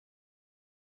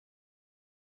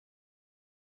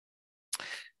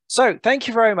So thank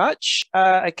you very much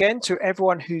again to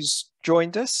everyone who's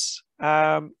joined us.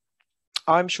 I'm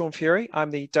Sean Fury. I'm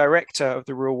the director of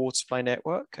the Rural Water Supply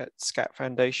Network at SCAT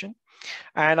Foundation.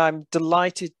 And I'm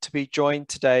delighted to be joined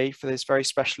today for this very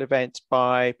special event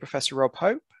by Professor Rob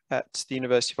Hope at the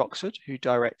University of Oxford, who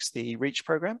directs the REACH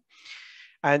programme.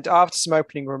 And after some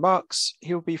opening remarks,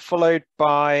 he will be followed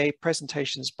by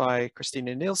presentations by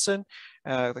Kristina Nilsson,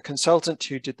 the consultant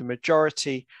who did the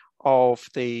majority of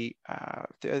the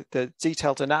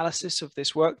detailed analysis of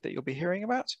this work that you'll be hearing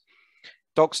about,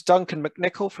 Dr. Duncan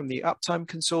McNicholl from the Uptime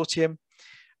Consortium,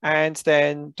 and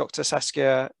then Dr.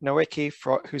 Saskia Nowicki,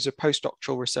 who's a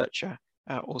postdoctoral researcher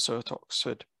also at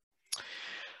Oxford.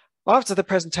 After the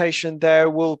presentation,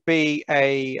 there will be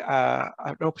an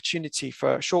opportunity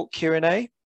for a short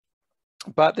Q&A,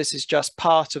 but this is just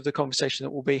part of the conversation that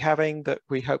we'll be having that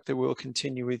we hope that we'll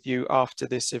continue with you after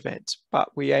this event, but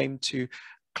we aim to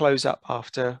close up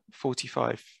after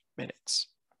 45 minutes.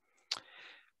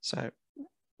 So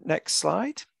next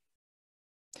slide.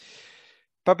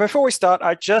 But before we start,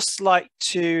 I'd just like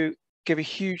to give a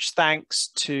huge thanks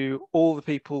to all the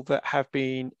people that have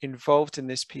been involved in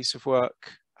this piece of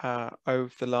work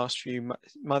over the last few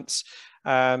months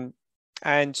and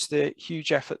the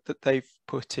huge effort that they've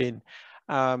put in.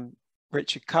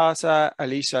 Richard Carter,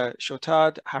 Elisa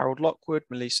Shortard, Harold Lockwood,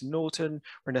 Melissa Norton,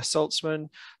 Renée Saltzman,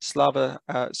 Slava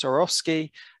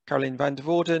Zorowski, Caroline van der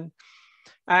Voorden,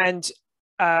 and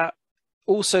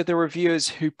also the reviewers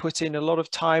who put in a lot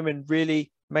of time and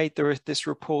really made this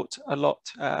report a lot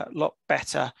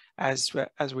better as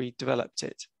we developed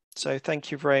it. So thank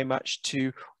you very much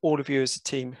to all of you as a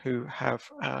team who have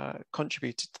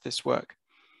contributed to this work,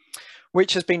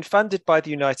 which has been funded by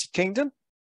the United Kingdom.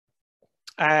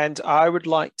 And I would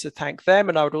like to thank them,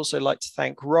 and I would also like to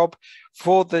thank Rob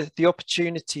for the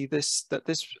opportunity that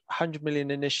this 100 million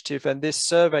initiative and this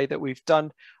survey that we've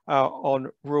done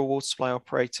on rural water supply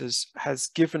operators has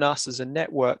given us as a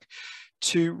network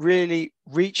to really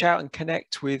reach out and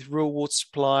connect with rural water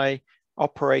supply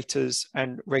operators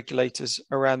and regulators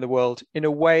around the world in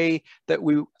a way that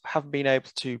we haven't been able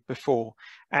to before.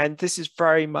 And this is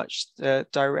very much the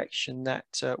direction that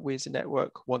we as a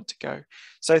network want to go.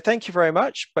 So thank you very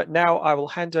much. But now I will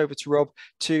hand over to Rob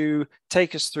to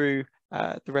take us through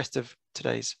the rest of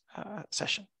today's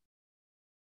session.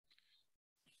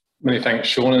 Many thanks,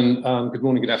 Sean, and good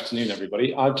morning, good afternoon,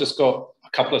 everybody. I've just got a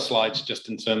couple of slides just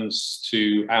in terms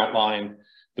to outline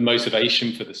the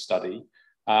motivation for the study.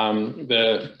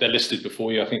 They're listed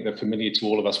before you. I think they're familiar to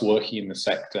all of us working in the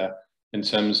sector in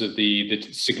terms of the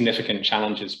significant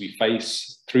challenges we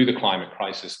face through the climate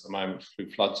crisis at the moment,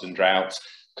 through floods and droughts,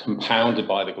 compounded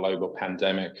by the global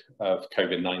pandemic of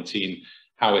COVID-19,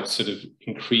 how it's sort of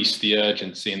increased the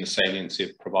urgency and the saliency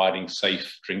of providing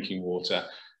safe drinking water,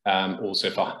 also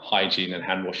for hygiene and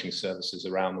hand washing services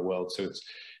around the world. So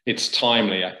it's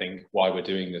timely, I think, why we're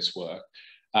doing this work.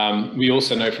 We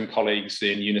also know from colleagues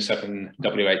in UNICEF and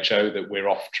WHO that we're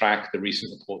off track. The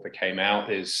recent report that came out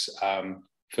is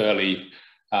fairly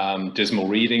dismal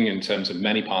reading in terms of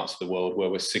many parts of the world where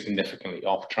we're significantly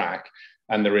off track.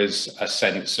 And there is a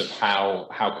sense of how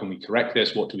can we correct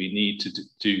this? What do we need to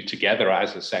do together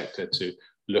as a sector to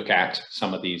look at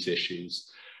some of these issues?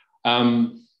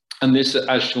 And this,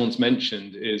 as Sean's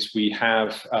mentioned, is we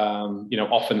have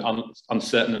often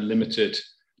uncertain and limited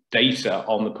data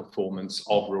on the performance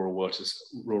of rural water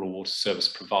service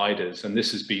providers. And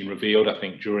this has been revealed, I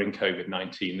think, during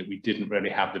COVID-19, that we didn't really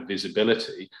have the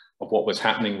visibility of what was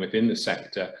happening within the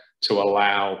sector to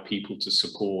allow people to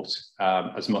support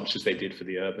as much as they did for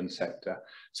the urban sector.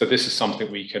 So this is something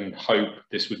we can hope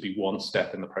this would be one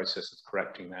step in the process of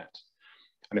correcting that.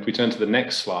 And if we turn to the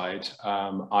next slide,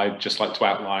 I'd just like to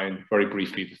outline very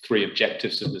briefly the three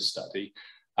objectives of the study.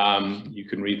 You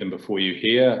can read them before you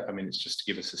hear. I mean, it's just to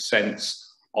give us a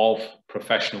sense of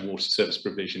professional water service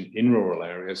provision in rural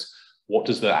areas. What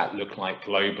does that look like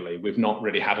globally? We've not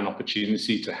really had an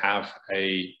opportunity to have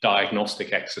a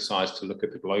diagnostic exercise to look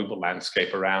at the global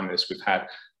landscape around this. We've had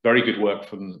very good work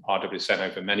from RWSN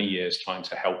over many years trying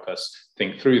to help us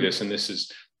think through this, and this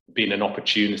has been an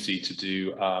opportunity to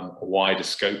do a wider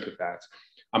scope of that.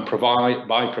 And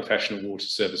by professional water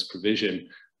service provision,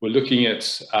 we're looking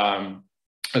at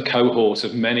a cohort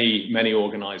of many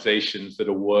organizations that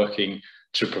are working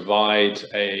to provide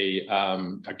a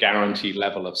guaranteed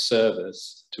level of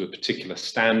service to a particular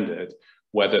standard,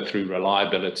 whether through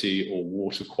reliability or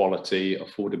water quality,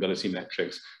 affordability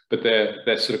metrics, but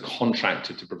they're sort of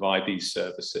contracted to provide these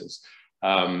services.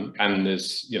 And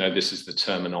there's, this is the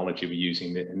terminology we're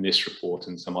using in this report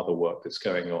and some other work that's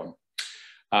going on.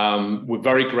 We're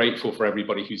very grateful for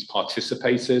everybody who's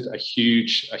participated. A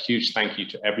huge thank you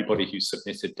to everybody who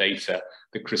submitted data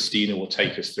that Kristina will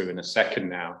take us through in a second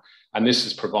now. And this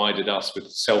has provided us with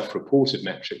self-reported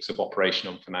metrics of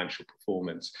operational and financial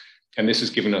performance. And this has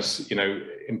given us,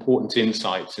 important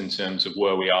insights in terms of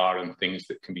where we are and things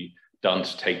that can be done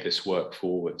to take this work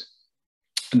forward.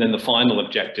 And then the final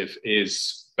objective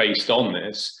is, based on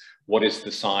this, what is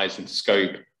the size and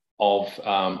scope of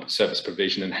service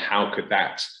provision, and how could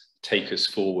that take us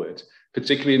forward,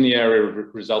 particularly in the area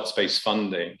of results-based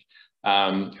funding.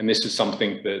 And this is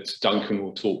something that Duncan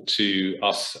will talk to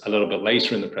us a little bit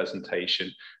later in the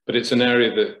presentation, but it's an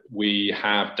area that we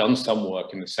have done some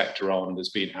work in the sector on. There's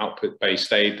been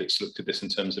output-based aid that's looked at this in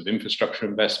terms of infrastructure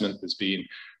investment. There's been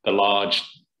the large,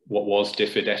 what was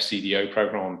DFID FCDO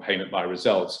program on payment by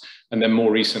results. And then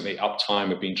more recently, Uptime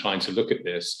have been trying to look at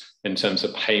this in terms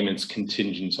of payments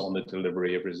contingent on the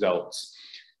delivery of results.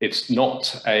 It's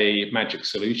not a magic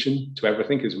solution to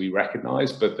everything, as we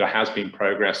recognize, but there has been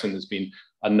progress, and there's been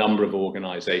a number of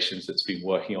organizations that's been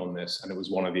working on this. And it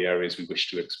was one of the areas we wish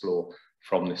to explore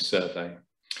from this survey.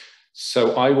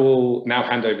 So I will now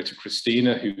hand over to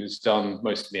Kristina, who's done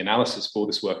most of the analysis for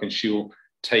this work, and she'll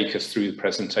take us through the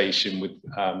presentation with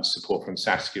support from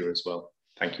Saskia as well.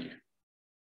 Thank you.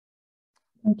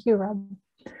 Thank you, Rob.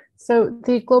 So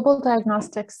the Global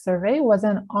Diagnostics Survey was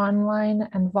an online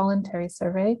and voluntary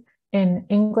survey in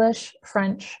English,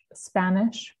 French,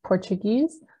 Spanish,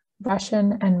 Portuguese,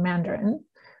 Russian, and Mandarin,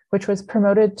 which was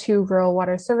promoted to rural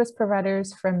water service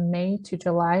providers from May to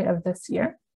July of this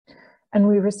year. And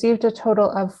we received a total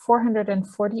of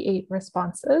 448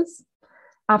 responses.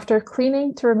 After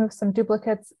cleaning to remove some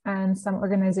duplicates and some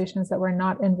organizations that were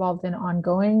not involved in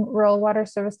ongoing rural water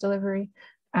service delivery,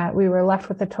 we were left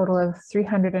with a total of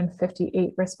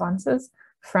 358 responses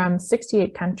from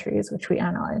 68 countries, which we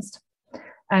analyzed.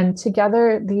 And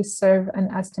together, these serve an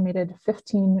estimated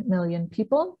 15 million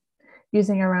people,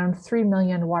 using around 3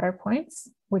 million water points,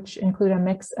 which include a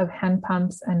mix of hand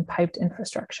pumps and piped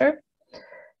infrastructure.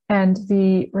 And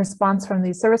the response from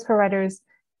these service providers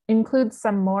includes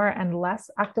some more and less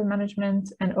active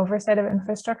management and oversight of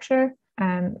infrastructure.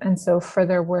 And so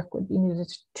further work would be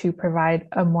needed to provide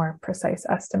a more precise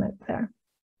estimate there.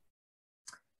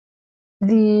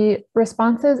 The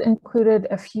responses included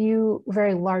a few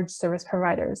very large service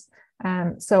providers.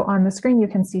 So on the screen, you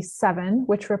can see 7,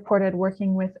 which reported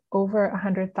working with over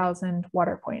 100,000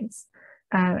 water points.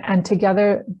 And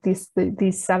together, these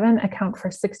 7 account for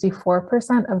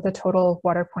 64% of the total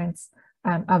water points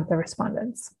of the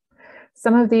respondents.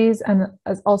 Some of these, and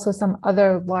also some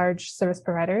other large service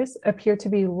providers, appear to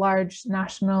be large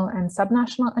national and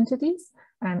subnational entities,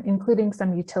 including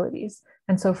some utilities.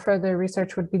 And so further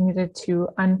research would be needed to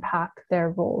unpack their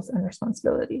roles and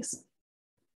responsibilities.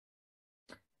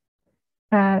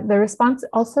 The response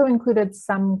also included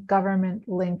some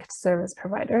government-linked service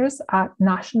providers at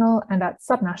national and at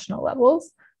subnational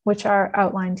levels, which are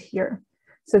outlined here.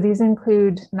 So these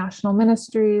include national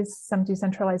ministries, some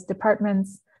decentralized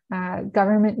departments,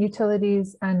 government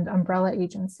utilities, and umbrella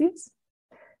agencies.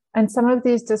 And some of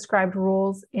these described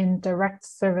roles in direct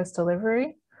service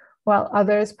delivery, while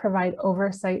others provide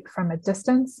oversight from a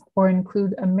distance or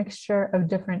include a mixture of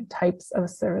different types of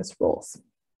service roles.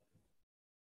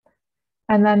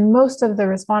 And then most of the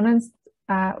respondents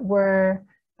were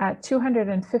at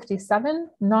 257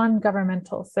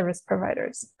 non-governmental service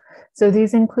providers. So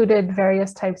these included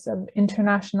various types of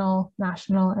international,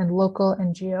 national, and local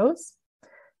NGOs,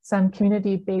 some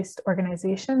community-based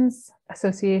organizations,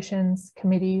 associations,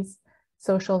 committees,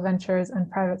 social ventures, and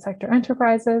private sector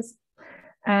enterprises.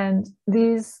 And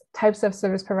these types of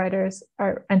service providers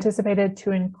are anticipated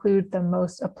to include the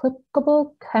most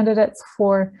applicable candidates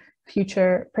for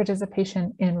future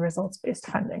participation in results-based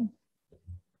funding.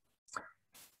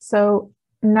 So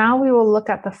now we will look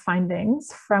at the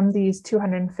findings from these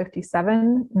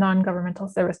 257 non-governmental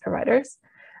service providers.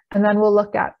 And then we'll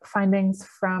look at findings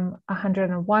from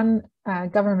 101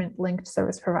 government-linked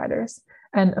service providers.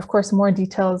 And of course, more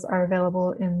details are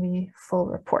available in the full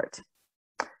report.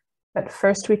 But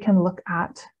first, we can look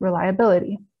at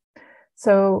reliability.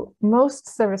 So most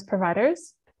service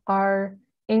providers are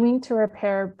aiming to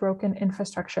repair broken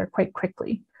infrastructure quite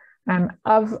quickly.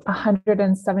 Of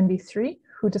 173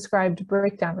 who described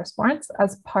breakdown response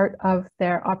as part of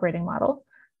their operating model,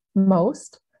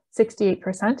 most,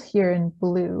 68% here in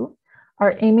blue,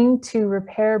 are aiming to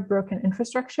repair broken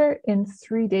infrastructure in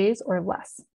 3 days or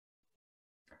less.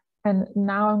 And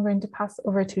now I'm going to pass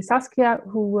over to Saskia,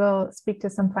 who will speak to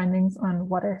some findings on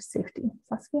water safety.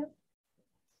 Saskia?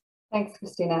 Thanks,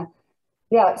 Kristina.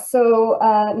 Yeah, so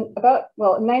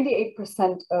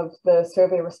 98% of the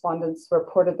survey respondents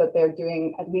reported that they're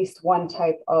doing at least one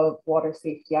type of water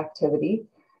safety activity.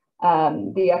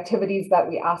 The activities that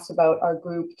we asked about are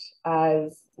grouped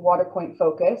as water point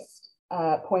focused,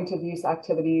 point of use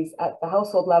activities at the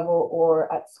household level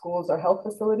or at schools or health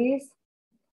facilities,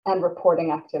 and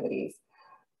reporting activities.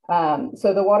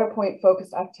 So the water point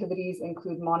focused activities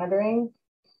include monitoring.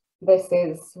 This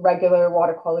is regular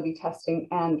water quality testing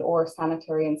and or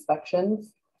sanitary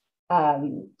inspections,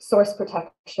 source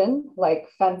protection like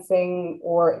fencing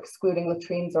or excluding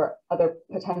latrines or other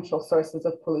potential sources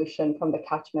of pollution from the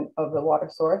catchment of the water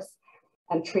source,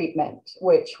 and treatment,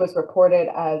 which was reported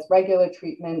as regular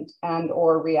treatment and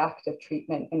or reactive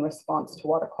treatment in response to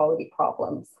water quality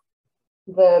problems.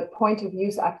 The point of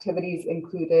use activities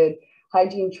included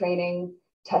hygiene training,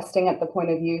 testing at the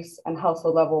point of use, and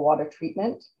household level water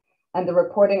treatment. And the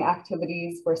reporting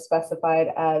activities were specified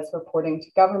as reporting to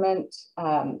government,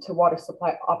 to water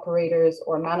supply operators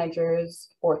or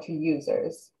managers, or to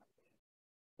users.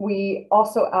 We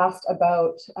also asked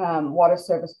about water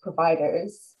service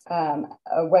providers,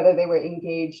 whether they were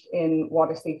engaged in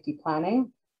water safety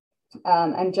planning.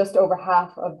 And just over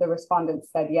half of the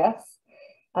respondents said yes.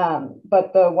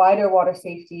 But the wider water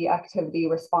safety activity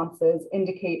responses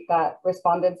indicate that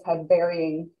respondents had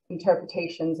varying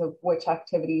interpretations of which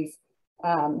activities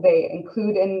they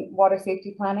include in water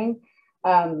safety planning.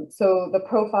 So the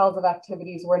profiles of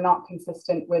activities were not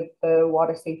consistent with the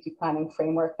water safety planning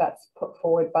framework that's put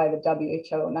forward by the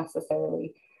WHO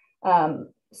necessarily.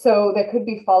 So there could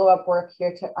be follow-up work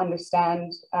here to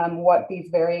understand what these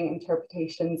varying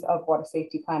interpretations of water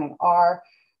safety planning are.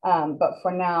 But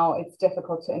for now, it's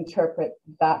difficult to interpret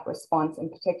that response in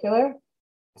particular.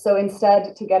 So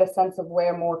instead, to get a sense of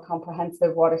where more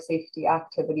comprehensive water safety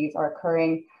activities are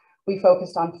occurring, we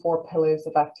focused on 4 pillars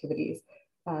of activities.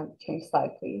 Change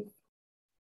slide, please.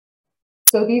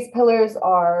 So these pillars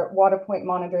are water point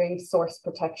monitoring, source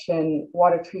protection,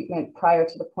 water treatment prior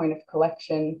to the point of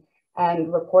collection,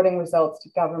 and reporting results to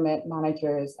government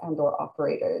managers and or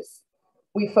operators.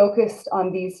 We focused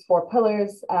on these 4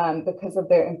 pillars because of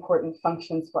their important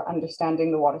functions for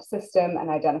understanding the water system and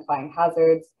identifying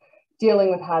hazards,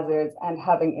 dealing with hazards, and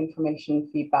having information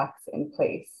feedbacks in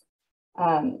place.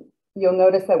 You'll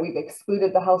notice that we've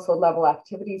excluded the household level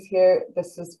activities here.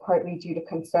 This is partly due to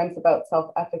concerns about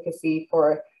self-efficacy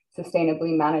for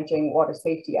sustainably managing water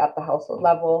safety at the household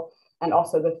level, and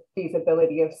also the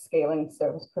feasibility of scaling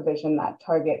service provision that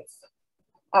targets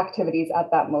activities at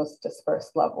that most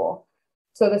dispersed level.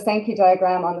 So the Sankey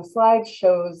diagram on the slide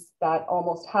shows that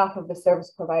almost half of the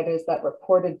service providers that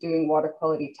reported doing water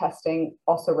quality testing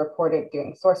also reported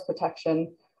doing source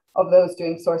protection. Of those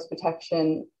doing source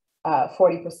protection,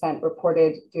 40%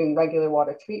 reported doing regular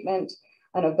water treatment.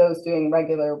 And of those doing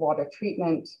regular water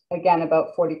treatment, again,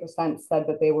 about 40% said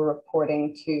that they were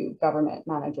reporting to government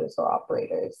managers or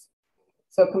operators.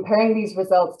 So comparing these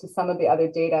results to some of the other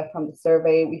data from the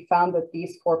survey, we found that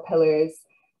these 4 pillars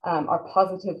are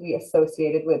positively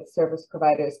associated with service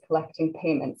providers collecting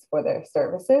payments for their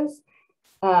services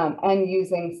and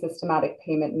using systematic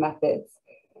payment methods,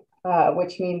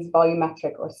 which means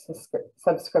volumetric or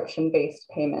subscription-based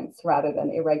payments rather than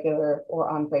irregular or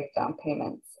on breakdown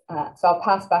payments. So I'll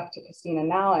pass back to Kristina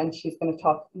now, and she's going to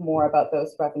talk more about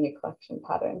those revenue collection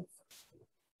patterns.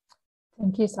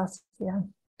 Thank you, Saskia.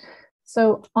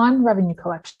 So on revenue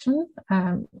collection,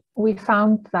 we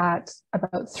found that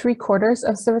about 3/4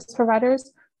 of service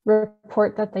providers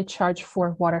report that they charge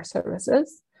for water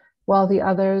services, while the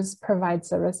others provide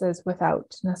services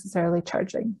without necessarily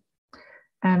charging.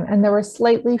 And there were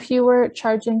slightly fewer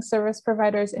charging service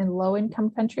providers in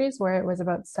low-income countries, where it was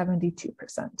about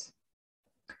 72%.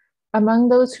 Among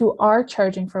those who are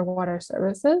charging for water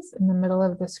services, in the middle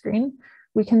of the screen,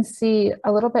 we can see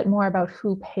a little bit more about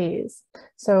who pays.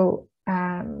 So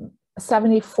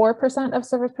 74% of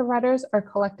service providers are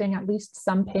collecting at least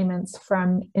some payments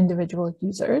from individual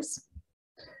users.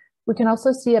 We can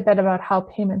also see a bit about how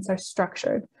payments are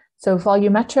structured. So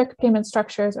volumetric payment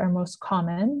structures are most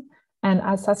common. And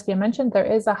as Saskia mentioned,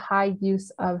 there is a high use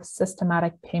of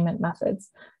systematic payment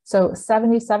methods. So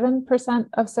 77%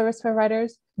 of service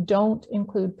providers don't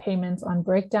include payments on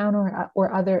breakdown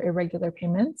or other irregular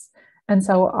payments, and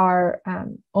so are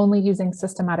only using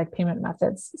systematic payment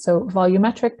methods. So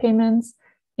volumetric payments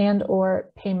and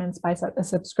or payments by a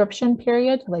subscription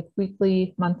period, like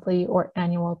weekly, monthly, or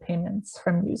annual payments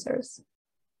from users.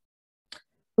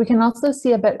 We can also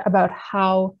see a bit about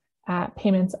how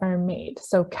payments are made.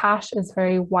 So cash is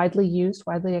very widely used,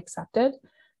 widely accepted,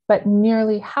 but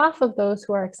nearly half of those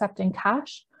who are accepting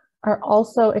cash are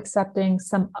also accepting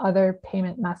some other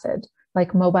payment method.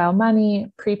 like mobile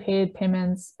money, prepaid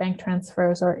payments, bank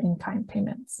transfers, or in-kind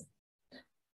payments.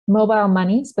 Mobile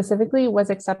money specifically was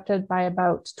accepted by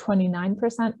about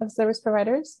 29% of service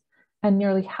providers, and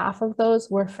nearly half of those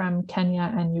were from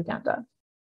Kenya and Uganda.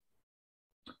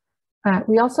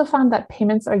 We also found that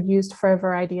payments are used for a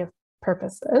variety of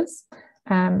purposes.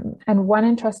 And one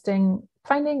interesting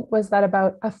finding was that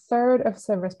about a third of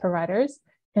service providers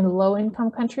in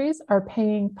low-income countries are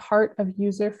paying part of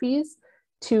user fees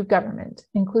to government,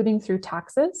 including through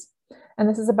taxes. And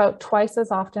this is about twice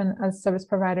as often as service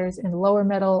providers in lower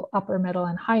middle, upper middle,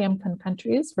 and high income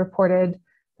countries reported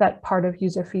that part of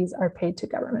user fees are paid to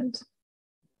government.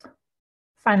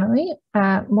 Finally,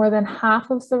 more than half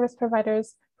of service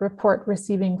providers report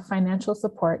receiving financial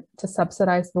support to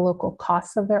subsidize the local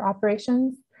costs of their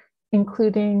operations,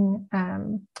 including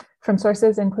from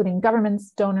sources including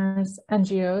governments, donors,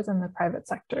 NGOs, and the private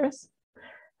sectors.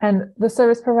 And the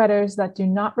service providers that do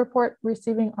not report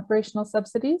receiving operational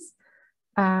subsidies,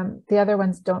 the other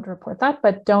ones don't report that,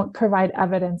 but don't provide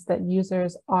evidence that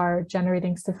users are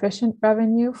generating sufficient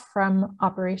revenue from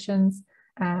operations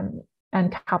and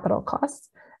capital costs.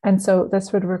 And so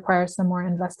this would require some more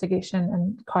investigation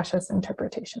and cautious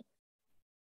interpretation.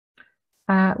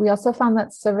 We also found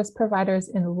that service providers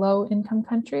in low-income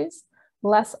countries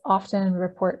less often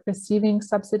report receiving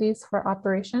subsidies for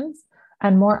operations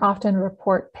and more often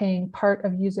report paying part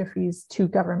of user fees to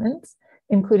governments,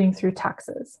 including through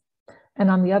taxes. And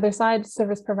on the other side,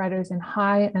 service providers in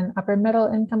high and upper middle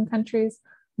income countries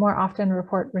more often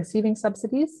report receiving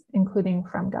subsidies, including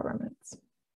from governments.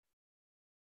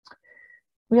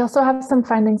 We also have some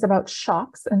findings about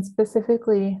shocks and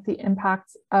specifically the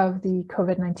impacts of the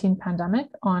COVID-19 pandemic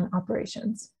on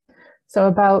operations. So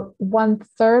about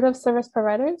 1/3 of service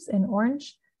providers in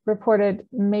orange reported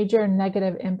major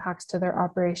negative impacts to their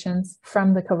operations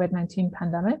from the COVID-19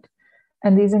 pandemic.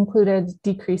 And these included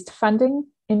decreased funding,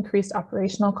 increased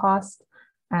operational costs,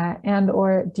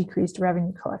 and/or decreased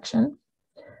revenue collection.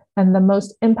 And the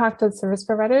most impacted service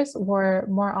providers were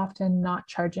more often not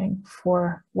charging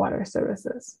for water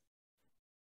services.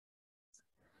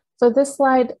 So this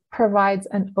slide provides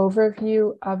an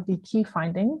overview of the key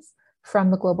findings from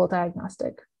the global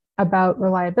diagnostic about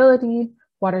reliability,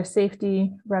 water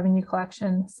safety, revenue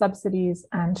collection, subsidies,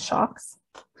 and shocks.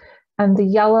 And the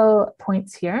yellow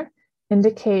points here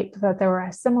indicate that there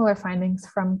were similar findings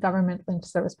from government-linked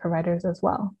service providers as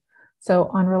well.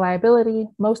 So on reliability,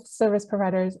 most service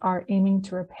providers are aiming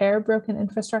to repair broken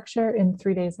infrastructure in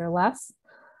 3 days or less.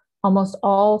 Almost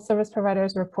all service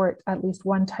providers report at least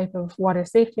one type of water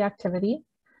safety activity.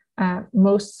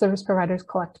 Most service providers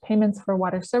collect payments for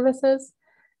water services,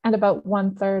 and about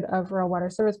 1/3 of rural water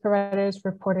service providers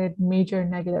reported major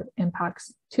negative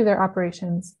impacts to their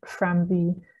operations from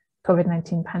the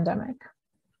COVID-19 pandemic.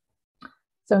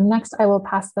 So next, I will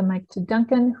pass the mic to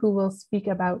Duncan, who will speak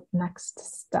about next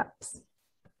steps.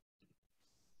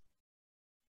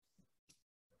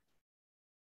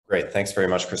 Great, thanks very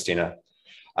much, Kristina.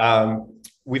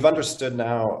 We've understood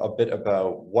now a bit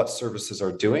about what services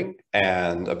are doing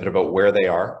and a bit about where they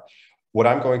are. What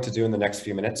I'm going to do in the next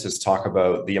few minutes is talk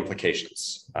about the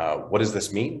implications. What does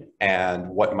this mean and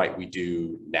what might we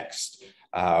do next?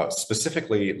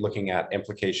 Specifically looking at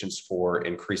implications for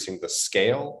increasing the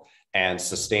scale and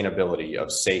sustainability of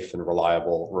safe and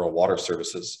reliable rural water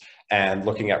services, and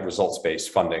looking at results-based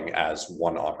funding as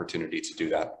one opportunity to do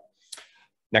that.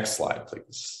 Next slide,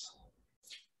 please.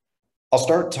 I'll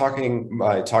start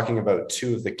by talking about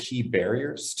two of the key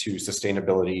barriers to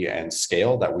sustainability and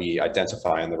scale that we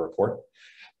identify in the report.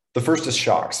 The first is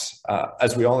shocks.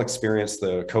 As we all experienced,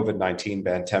 the COVID-19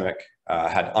 pandemic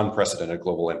had unprecedented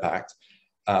global impact,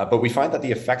 but we find that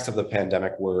the effects of the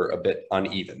pandemic were a bit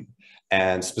uneven.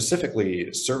 And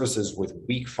specifically, services with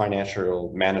weak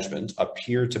financial management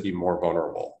appear to be more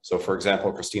vulnerable. So for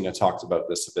example, Kristina talked about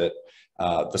this a bit.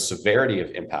 The severity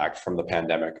of impact from the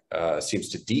pandemic seems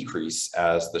to decrease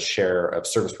as the share of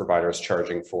service providers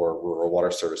charging for rural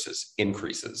water services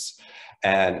increases.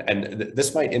 And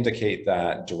this might indicate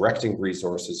that directing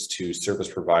resources to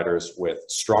service providers with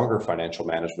stronger financial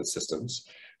management systems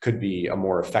could be a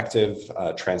more effective,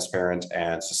 transparent,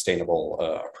 and sustainable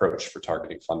approach for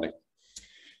targeting funding.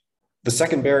 The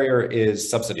second barrier is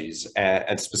subsidies,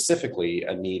 and specifically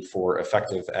a need for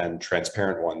effective and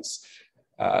transparent ones.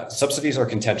 Subsidies are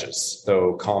contentious,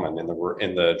 though common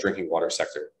in the drinking water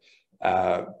sector.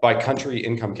 By country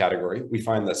income category, we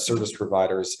find that service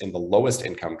providers in the lowest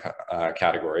income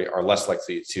category are less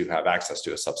likely to have access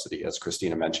to a subsidy, as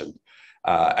Kristina mentioned.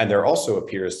 And there also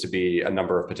appears to be a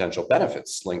number of potential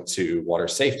benefits linked to water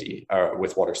safety,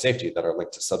 that are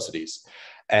linked to subsidies.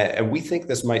 And we think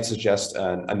this might suggest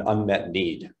an unmet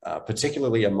need,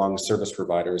 particularly among service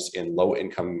providers in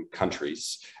low-income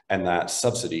countries, and that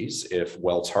subsidies, if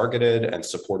well targeted and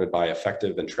supported by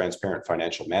effective and transparent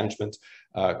financial management,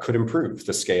 could improve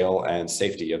the scale and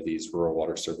safety of these rural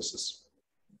water services.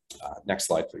 Next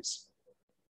slide, please.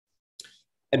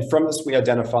 And from this, we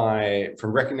identify,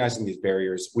 from recognizing these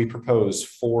barriers, we propose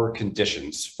 4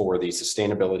 conditions for the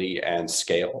sustainability and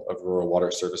scale of rural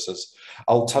water services.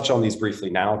 I'll touch on these briefly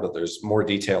now, but there's more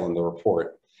detail in the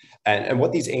report. And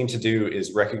what these aim to do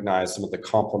is recognize some of the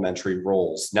complementary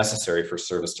roles necessary for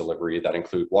service delivery that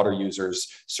include water users,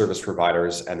 service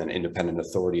providers, and then independent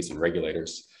authorities and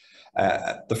regulators.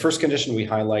 The first condition we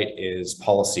highlight is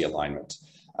policy alignment,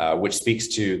 which speaks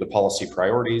to the policy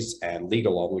priorities and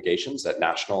legal obligations at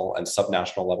national and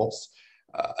subnational levels.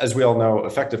 As we all know,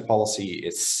 effective policy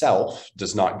itself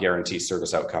does not guarantee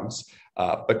service outcomes,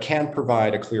 but can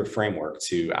provide a clear framework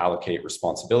to allocate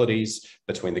responsibilities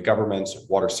between the government,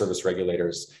 water service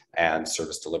regulators, and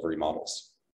service delivery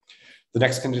models. The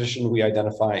next condition we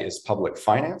identify is public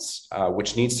finance,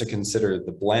 which needs to consider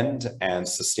the blend and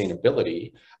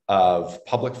sustainability of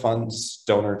public funds,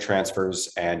 donor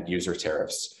transfers, and user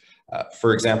tariffs.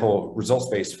 For example,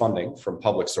 results-based funding from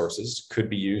public sources could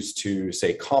be used to,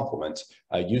 say, complement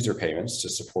user payments to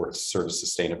support service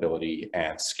sustainability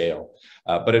and scale.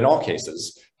 But in all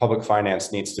cases, public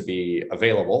finance needs to be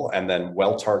available and then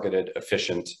well-targeted,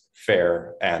 efficient,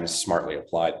 fair, and smartly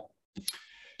applied.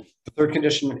 The third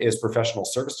condition is professional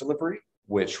service delivery,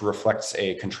 which reflects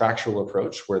a contractual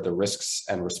approach where the risks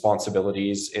and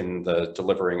responsibilities in the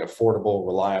delivering affordable,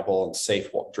 reliable, and safe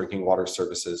drinking water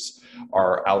services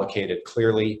are allocated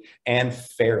clearly and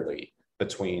fairly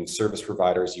between service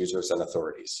providers, users, and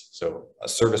authorities. So a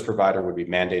service provider would be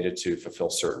mandated to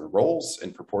fulfill certain roles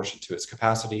in proportion to its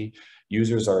capacity.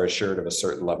 Users are assured of a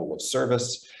certain level of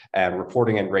service, and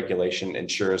reporting and regulation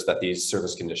ensures that these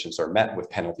service conditions are met with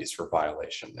penalties for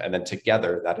violation. And then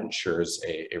together that ensures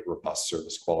a robust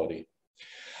service quality.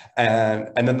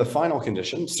 And then the final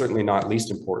condition, certainly not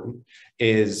least important,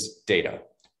 is data,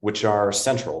 which are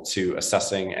central to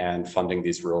assessing and funding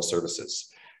these rural services.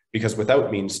 Because without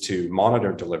means to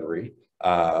monitor delivery,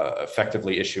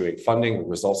 effectively issuing funding,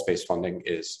 results-based funding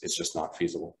is just not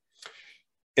feasible.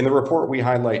 In the report, we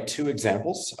highlight 2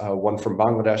 examples, one from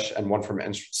Bangladesh and one from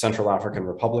Central African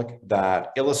Republic,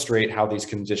 that illustrate how these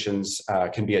conditions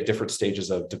can be at different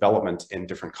stages of development in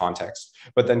different contexts,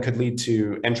 but then could lead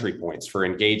to entry points for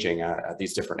engaging at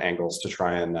these different angles to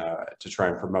try and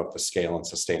promote the scale and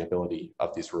sustainability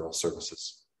of these rural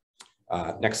services.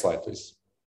 Next slide, please.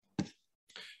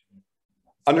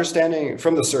 Understanding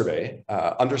from the survey,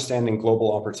 understanding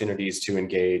global opportunities to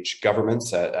engage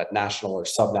governments at national or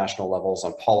subnational levels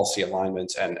on policy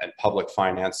alignment and public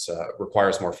finance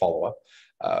requires more follow-up.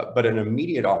 But an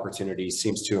immediate opportunity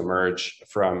seems to emerge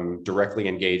from directly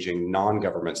engaging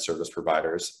non-government service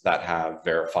providers that have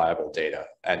verifiable data.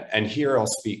 And here I'll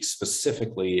speak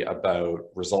specifically about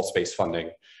results-based funding,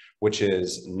 which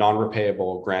is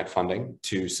non-repayable grant funding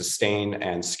to sustain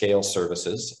and scale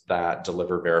services that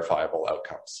deliver verifiable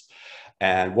outcomes.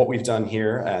 And what we've done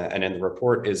here and in the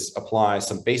report is apply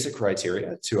some basic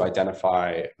criteria to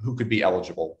identify who could be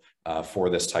eligible for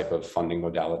this type of funding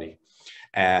modality.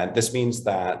 And this means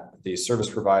that the service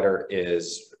provider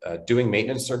is doing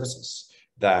maintenance services,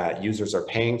 that users are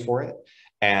paying for it,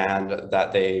 and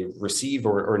that they receive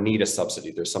or need a subsidy.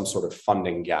 There's some sort of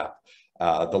funding gap.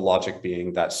 The logic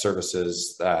being that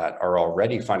services that are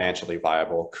already financially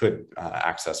viable could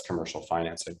access commercial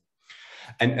financing.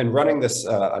 And running this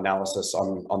analysis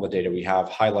on the data we have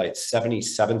highlights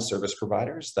 77 service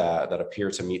providers that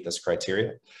appear to meet this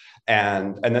criteria.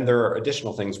 And then there are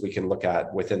additional things we can look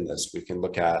at within this. We can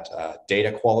look at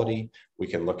data quality. We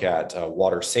can look at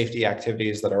water safety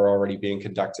activities that are already being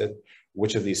conducted.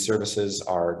 Which of these services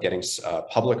are getting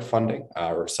public funding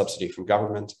or subsidy from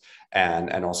government,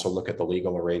 and also look at the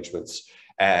legal arrangements.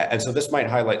 And so this might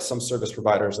highlight some service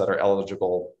providers that are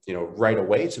eligible, right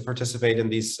away to participate in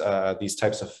these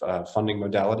types of funding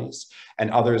modalities,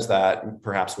 and others that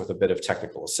perhaps with a bit of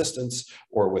technical assistance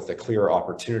or with a clear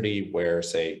opportunity where,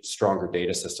 say, stronger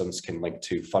data systems can link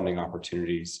to funding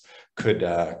opportunities could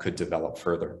develop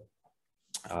further.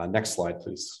 Next slide,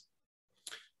 please.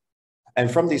 And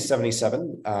from these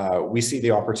 77, we see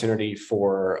the opportunity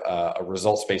for a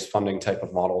results-based funding type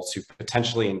of model to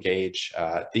potentially engage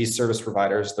these service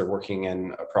providers. They're working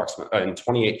in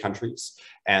 28 countries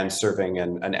and serving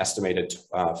an estimated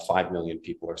 5 million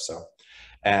people or so.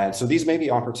 And so these may be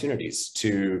opportunities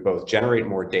to both generate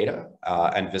more data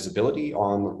and visibility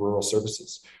on rural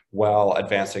services while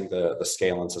advancing the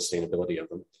scale and sustainability of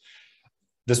them.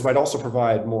 This might also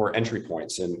provide more entry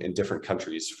points in different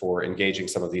countries for engaging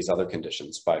some of these other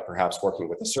conditions by perhaps working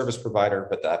with a service provider,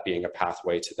 but that being a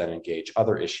pathway to then engage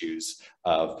other issues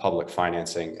of public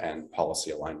financing and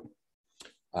policy alignment.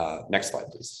 Next slide,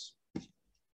 please.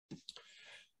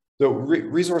 So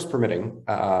resource permitting,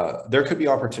 there could be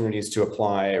opportunities to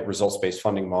apply results-based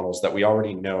funding models that we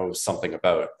already know something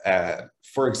about.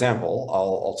 For example,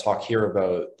 I'll talk here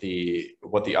about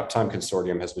what the Uptime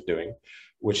Consortium has been doing,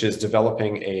 which is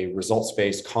developing a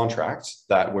results-based contract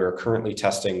that we're currently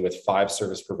testing with 5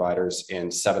 service providers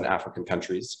in 7 African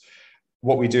countries.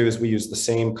 What we do is we use the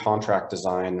same contract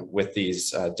design with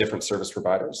these different service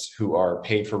providers who are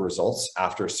paid for results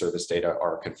after service data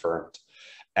are confirmed.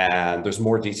 And there's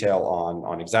more detail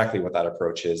on exactly what that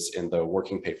approach is in the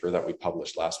working paper that we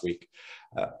published last week.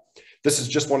 This is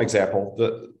just one example.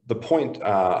 The point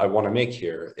I want to make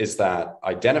here is that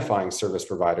identifying service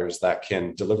providers that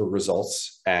can deliver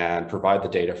results and provide the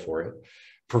data for it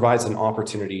provides an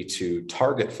opportunity to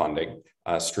target funding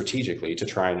strategically to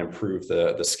try and improve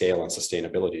the scale and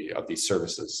sustainability of these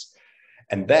services.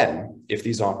 And then, if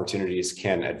these opportunities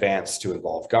can advance to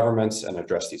involve governments and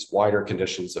address these wider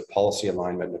conditions of policy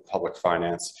alignment and public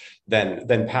finance,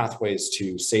 then pathways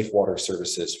to safe water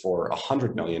services for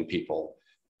 100 million people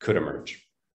could emerge.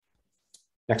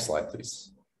 Next slide,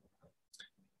 please.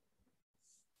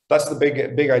 That's the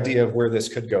big idea of where this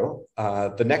could go.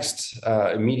 The next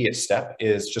immediate step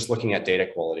is just looking at data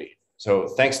quality. So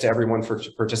thanks to everyone for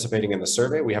participating in the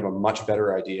survey. We have a much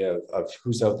better idea of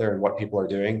who's out there and what people are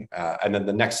doing. And then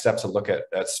the next step to look at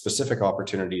specific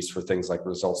opportunities for things like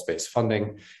results-based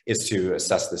funding is to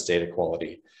assess this data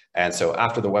quality. And so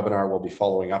after the webinar, we'll be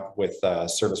following up with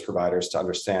service providers to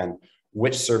understand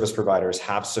which service providers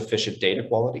have sufficient data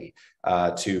quality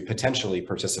to potentially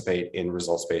participate in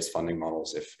results-based funding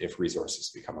models if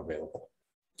resources become available.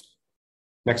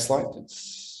 Next slide,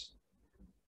 please.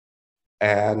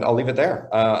 And I'll leave it there.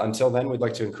 Until then, we'd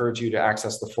like to encourage you to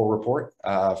access the full report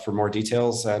for more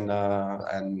details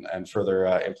and further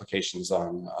implications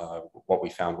on what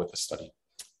we found with the study.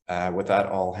 With that,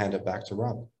 I'll hand it back to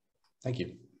Rob. Thank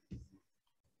you.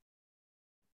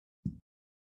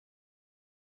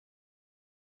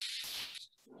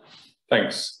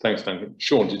 Thanks, Duncan.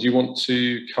 Sean, did you want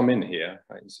to come in here?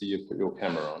 I can see you've put your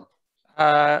camera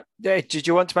on. Yeah, did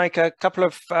you want to make a couple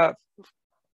of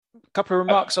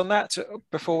remarks on that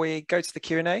before we go to the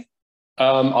Q&A?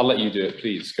 I'll let you do it,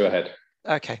 please. Go ahead.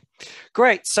 Okay,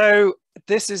 great. So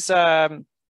this is, I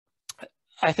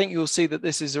think you'll see that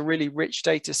this is a really rich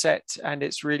data set, and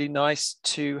it's really nice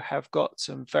to have got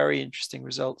some very interesting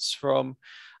results from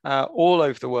all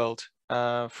over the world.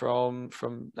 From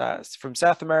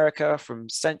South America, from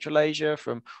Central Asia,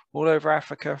 from all over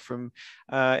Africa, from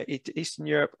Eastern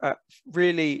Europe,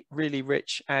 really, really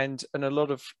rich and a lot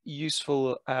of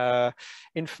useful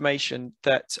information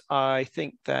that I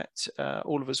think that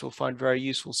all of us will find very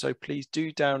useful. So please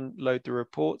do download the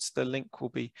reports. The link will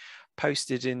be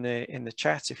posted in the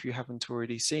chat if you haven't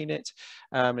already seen it.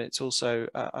 It's also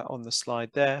on the slide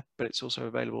there, but it's also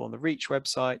available on the REACH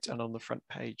website and on the front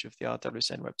page of the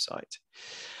RWSN website.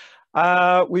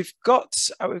 We've got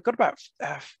about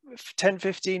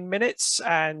 10-15 minutes,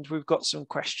 and we've got some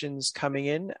questions coming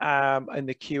in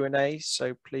the Q&A,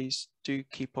 so please do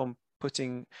keep on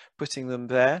putting them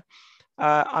there.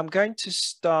 I'm going to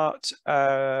start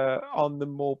on the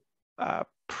more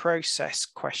process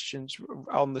questions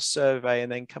on the survey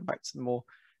and then come back to the more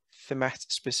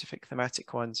specific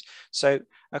thematic ones. So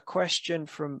a question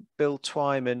from Bill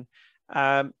Twyman.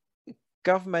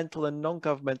 Governmental and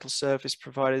non-governmental service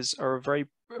providers are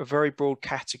very broad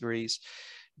categories.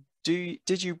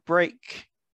 Did you break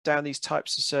down these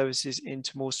types of services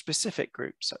into more specific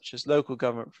groups, such as local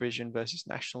government provision versus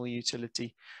national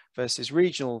utility versus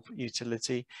regional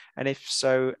utility? And if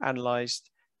so, analysed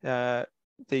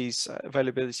these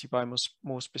availability by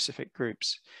more specific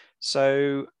groups.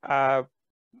 So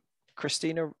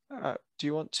Kristina, do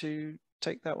you want to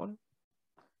take that one?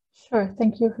 Sure,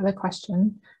 thank you for the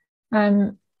question.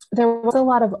 There was a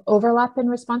lot of overlap in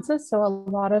responses, so a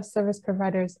lot of service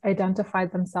providers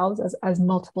identified themselves as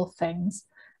multiple things.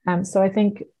 So I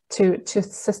think to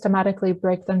systematically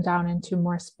break them down into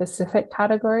more specific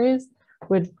categories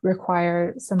would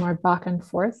require some more back and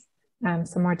forth and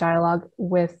some more dialogue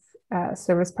with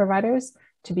service providers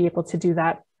to be able to do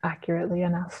that accurately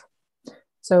enough.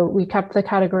 So we kept the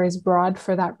categories broad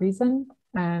for that reason,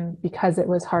 and because it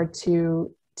was hard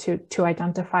to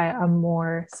identify a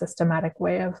more systematic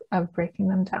way of breaking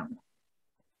them down.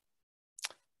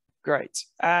 Great,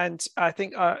 and I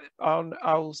think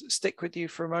I'll stick with you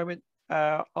for a moment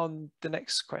on the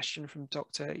next question from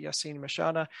Dr. Yassine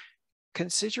Mashana.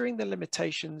 considering the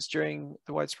limitations during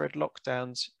the widespread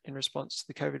lockdowns in response to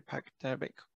the COVID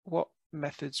pandemic, what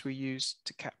methods were used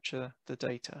to capture the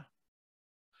data?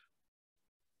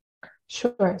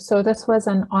 Sure. So this was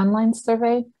an online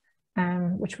survey,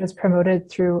 which was promoted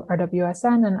through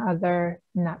RWSN and other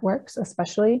networks,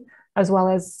 especially, as well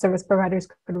as service providers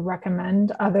could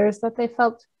recommend others that they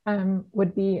felt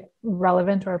would be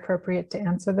relevant or appropriate to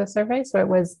answer the survey. So it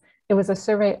was a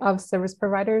survey of service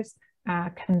providers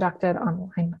conducted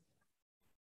online.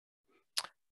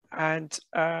 And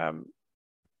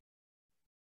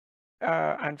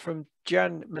from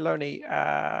Gian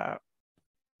Miloni,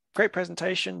 great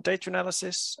presentation, data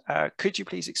analysis. Could you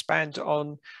please expand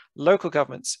on local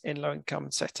governments in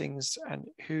low-income settings and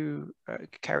who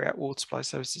carry out water supply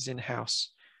services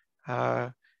in-house?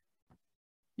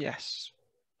 Yes.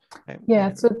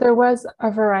 Yeah, so there was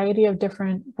a variety of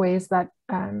different ways that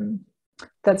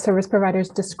that service providers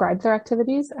describe their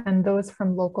activities, and those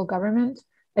from local government,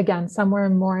 again, some were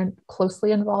more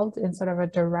closely involved in sort of a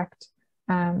direct,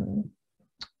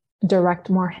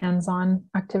 more hands-on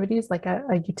activities, like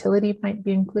a utility might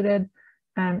be included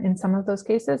in some of those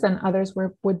cases, and others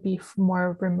would be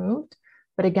more removed.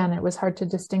 But again, it was hard to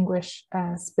distinguish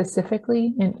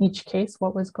specifically in each case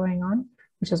what was going on,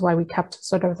 which is why we kept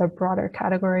sort of the broader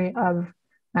category of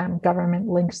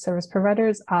government-linked service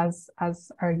providers as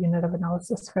our unit of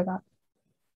analysis for that.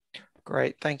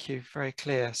 Great, thank you, very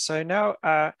clear. So now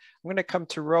I'm going to come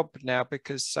to Rob now,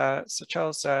 because Sir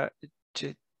Charles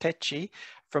Techi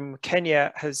from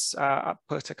Kenya has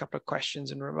put a couple of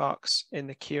questions and remarks in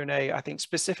the Q&A, I think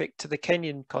specific to the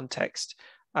Kenyan context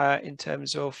in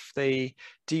terms of the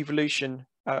devolution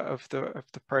of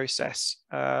the process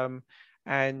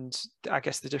and I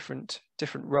guess the different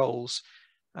roles.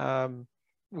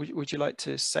 Would you like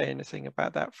to say anything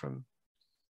about that from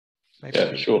maybe?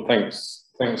 Yeah, sure, thanks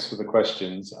for the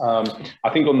questions. I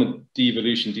think on the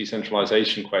devolution,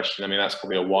 decentralization question, I mean, that's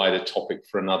probably a wider topic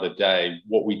for another day.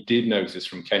 What we did notice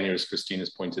from Kenya, as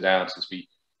Kristina's pointed out, is we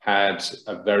had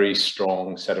a very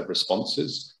strong set of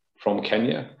responses from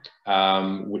Kenya,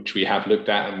 which we have looked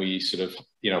at and we sort of,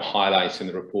 highlight in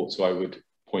the report. So I would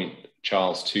point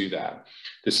Charles to that.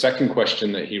 The second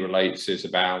question that he relates is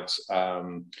about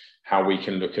how we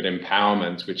can look at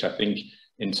empowerment, which I think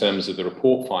in terms of the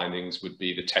report findings would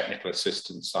be the technical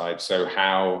assistance side. So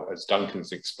how, as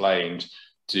Duncan's explained,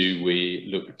 do we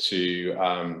look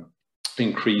to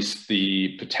increase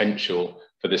the potential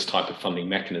for this type of funding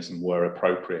mechanism where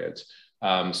appropriate?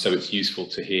 So it's useful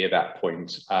to hear that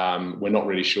point. We're not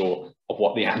really sure of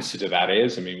what the answer to that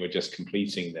is. I mean, we're just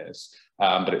completing this,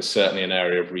 but it's certainly an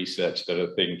area of research that I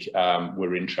think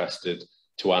we're interested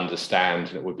to understand,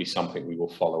 and it would be something we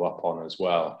will follow up on as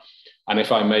well. And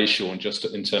if I may, Sean, just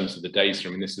in terms of the data,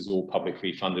 I mean, this is all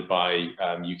publicly funded by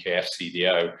UK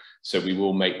FCDO, so we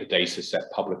will make the data set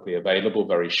publicly available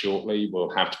very shortly. We'll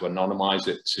have to anonymize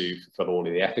it to fulfill all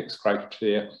of the ethics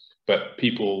criteria, but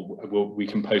we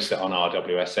can post it on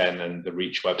RWSN and the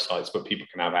REACH websites, but people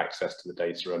can have access to the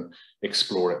data and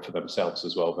explore it for themselves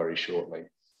as well very shortly.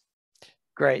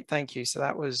 Great, thank you. So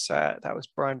that was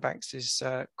Brian Banks's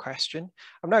question.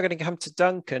 I'm now going to come to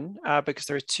Duncan because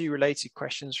there are two related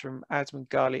questions from Adam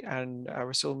Gali and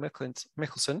Rasul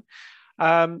Mickelson.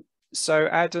 So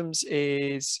Adam's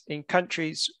is, in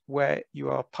countries where you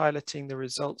are piloting the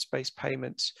results-based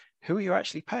payments, who are you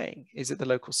actually paying? Is it the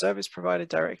local service provider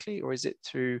directly, or is it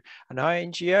through an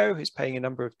INGO who's paying a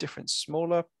number of different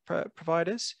smaller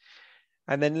providers?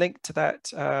 And then linked to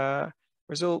that,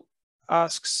 Rasul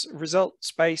asks,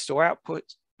 results-based or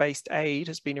output-based aid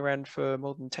has been around for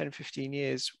more than 10, 15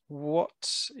 years.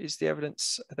 What is the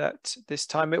evidence that this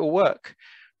time it will work?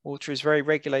 Water is very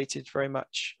regulated, very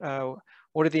much.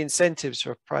 What are the incentives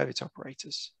for private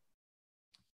operators?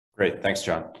 Great, thanks,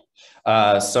 John.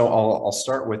 So I'll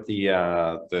start with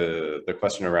the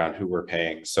question around who we're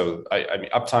paying. So I mean,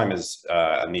 Uptime is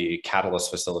and the Catalyst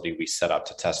facility we set up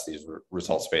to test these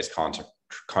results-based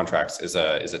contracts is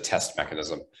a test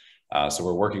mechanism. So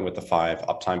we're working with the 5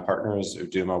 Uptime partners: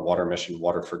 Uduma, Water Mission,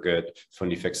 Water for Good,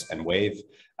 Fundifix, and Wave,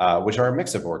 which are a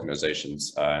mix of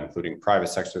organizations, including private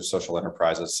sector, social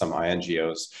enterprises, some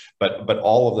INGOs, but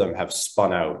all of them have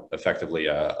spun out effectively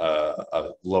a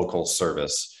local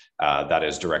service that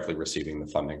is directly receiving the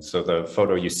funding. So the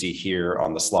photo you see here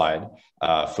on the slide,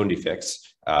 Fundifix,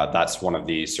 that's one of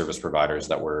the service providers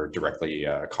that we're directly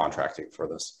contracting for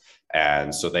this.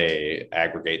 And so they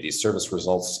aggregate these service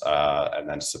results and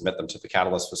then submit them to the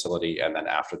Catalyst facility. And then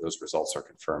after those results are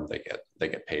confirmed, they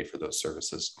get paid for those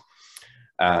services.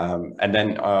 And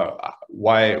then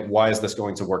why is this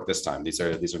going to work this time? These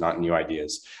are not new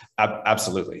ideas.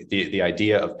 Absolutely. The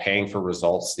idea of paying for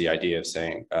results, the idea of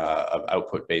saying of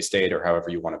output-based aid, or however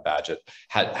you want to badge it,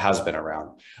 has been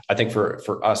around. I think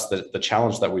for us, the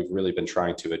challenge that we've really been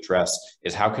trying to address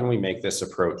is how can we make this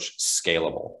approach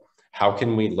scalable? How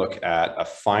can we look at a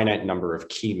finite number of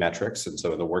key metrics? And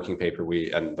so in the working paper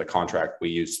and the contract, we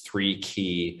use 3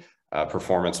 key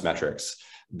performance metrics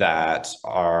that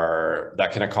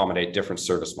can accommodate different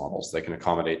service models. They can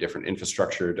accommodate different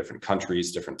infrastructure, different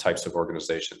countries, different types of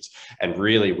organizations. And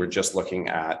really, we're just looking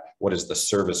at what is the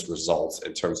service results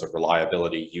in terms of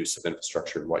reliability, use of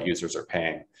infrastructure, and what users are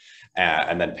paying,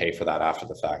 and then pay for that after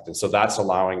the fact. And so that's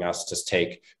allowing us to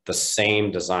take the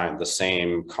same design, the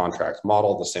same contract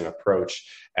model, the same approach,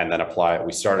 and then apply it.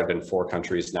 We started in 4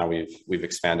 countries. Now we've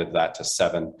expanded that to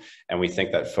 7. And we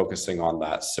think that focusing on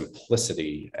that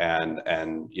simplicity and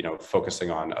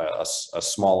focusing on a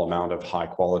small amount of high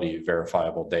quality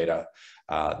verifiable data,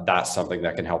 that's something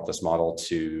that can help this model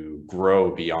to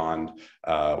grow beyond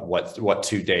what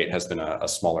to date has been a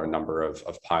smaller number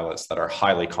of pilots that are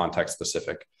highly context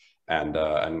specific and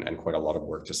quite a lot of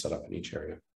work to set up in each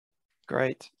area.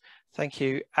 Great, thank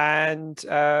you. And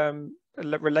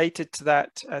related to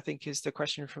that, I think, is the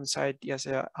question from Said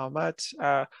Yasir Ahmad.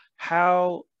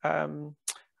 How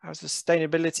is the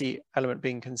sustainability element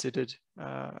being considered?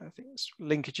 I think it's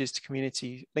linkages to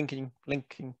community, linking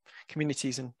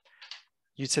communities and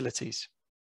utilities.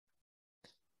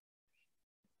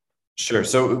 Sure.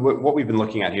 So what we've been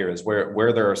looking at here is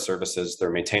where there are services, they're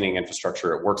maintaining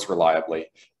infrastructure, it works reliably.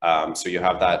 So you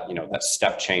have that, that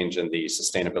step change in the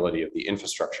sustainability of the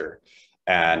infrastructure.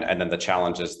 And then the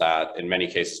challenge is that in many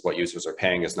cases, what users are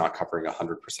paying is not covering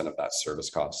 100% of that service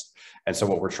cost. And so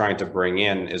what we're trying to bring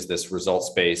in is this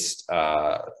results-based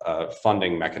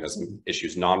funding mechanism,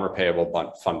 issues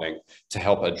non-repayable funding, to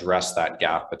help address that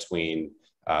gap between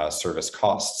service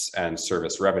costs and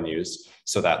service revenues,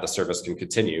 so that the service can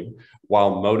continue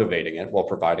while motivating it, while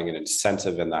providing an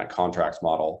incentive in that contract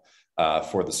model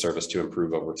for the service to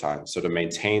improve over time. So to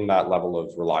maintain that level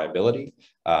of reliability,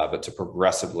 but to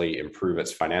progressively improve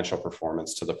its financial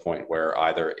performance to the point where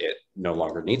either it no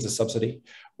longer needs a subsidy,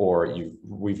 or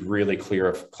we've really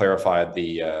clarified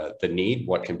the need,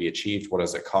 what can be achieved, what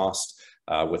does it cost,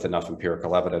 with enough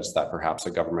empirical evidence that perhaps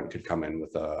a government could come in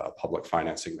with a public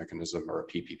financing mechanism or a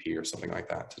PPP or something like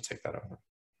that to take that over.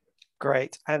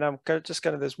 Great. And I'm just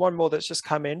going to, there's one more that's just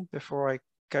come in before I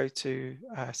go to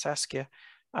Saskia.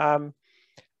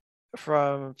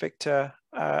 From Victor,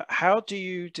 how do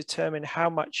you determine how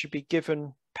much should be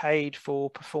paid for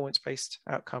performance-based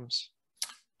outcomes?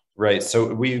 Right.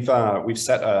 So we've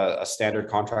set a standard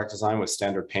contract design with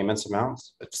standard payment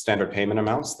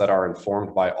amounts that are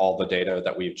informed by all the data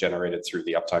that we've generated through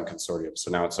the Uptime Consortium.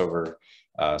 So now it's over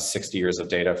 60 years of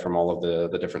data from all of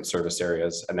the different service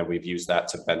areas, and then we've used that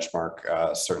to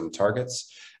benchmark certain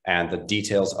targets. And the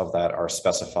details of that are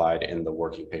specified in the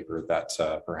working paper that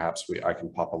perhaps I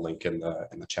can pop a link in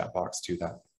the chat box to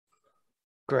that.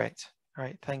 Great. All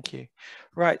right, thank you.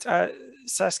 Right,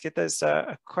 Saskia, there's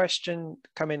a question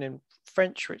coming in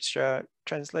French, which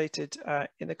translated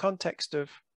in the context of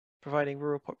providing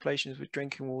rural populations with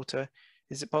drinking water.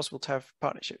 Is it possible to have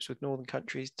partnerships with northern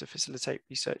countries to facilitate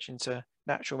research into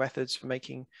natural methods for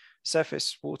making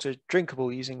surface water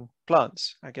drinkable using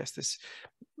plants? I guess this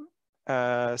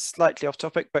slightly off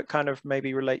topic, but kind of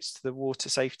maybe relates to the water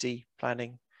safety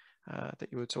planning that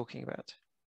you were talking about.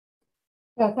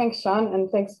 Yeah, thanks, Sean, and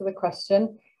thanks for the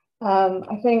question. I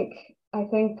think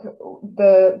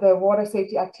the water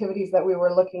safety activities that we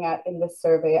were looking at in this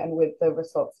survey and with the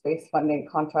results-based funding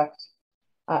contract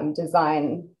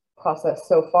design process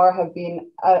so far have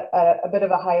been a bit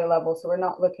of a higher level. So we're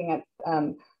not looking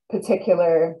at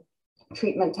particular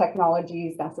treatment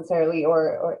technologies necessarily,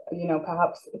 or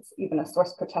perhaps it's even a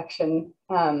source protection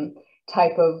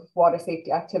type of water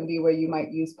safety activity where you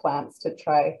might use plants to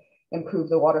try improve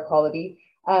the water quality.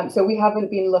 So we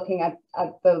haven't been looking at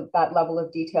that level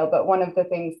of detail, but one of the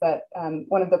things that,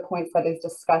 one of the points that is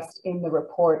discussed in the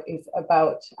report is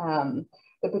about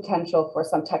the potential for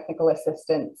some technical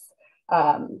assistance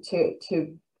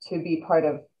to be part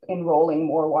of enrolling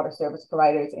more water service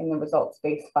providers in the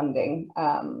results-based funding.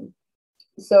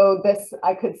 So this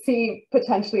I could see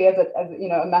potentially as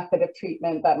a method of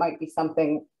treatment that might be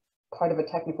something part of a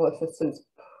technical assistance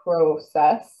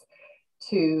process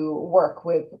to work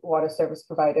with water service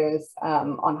providers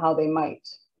on how they might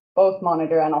both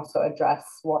monitor and also address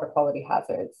water quality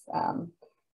hazards.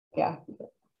 Yeah.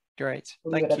 Great,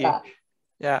 thank you.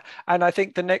 Yeah, and I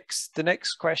think the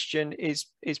next question is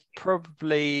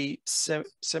probably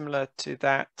similar to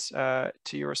that,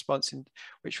 to your response,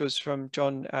 which was from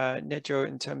John Nejo,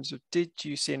 in terms of, did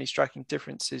you see any striking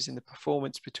differences in the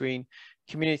performance between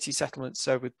community settlements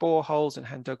served with boreholes and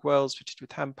hand-dug wells fitted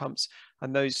with hand pumps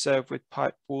and those served with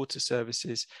piped water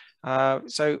services?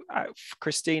 So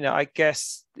Kristina, I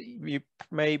guess you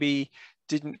maybe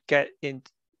didn't get in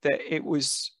that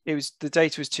the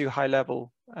data was too high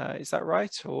level. Is that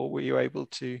right? Or were you able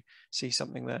to see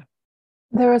something there?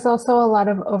 There was also a lot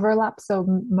of overlap. So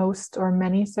most or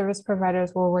many service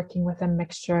providers were working with a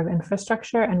mixture of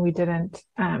infrastructure, and we didn't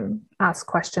ask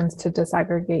questions to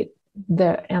disaggregate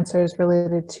the answers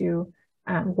related to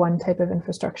one type of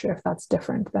infrastructure if that's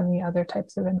different than the other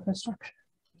types of infrastructure.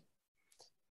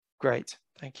 Great,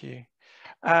 thank you.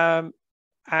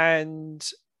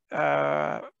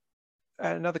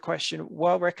 Another question,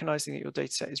 while recognizing that your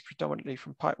data set is predominantly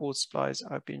from pipe water supplies,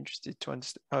 I'd be interested to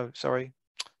understand,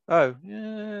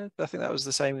 yeah, I think that was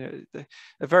the same,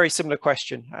 a very similar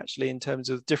question actually, in terms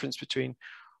of the difference between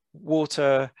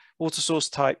water source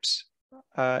types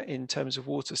in terms of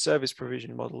water service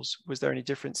provision models. Was there any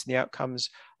difference in the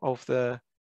outcomes of the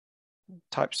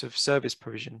types of service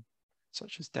provision,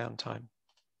 such as downtime?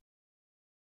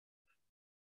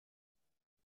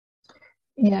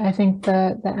 Yeah, I think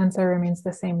the answer remains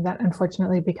the same, that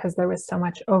unfortunately, because there was so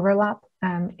much overlap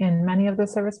in many of the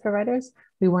service providers,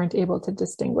 we weren't able to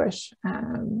distinguish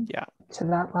to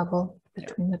that level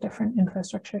between the different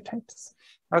infrastructure types.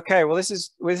 Okay, well, this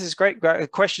is great.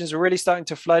 Questions are really starting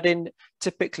to flood in,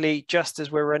 typically just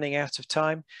as we're running out of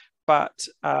time. But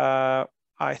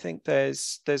I think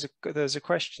there's a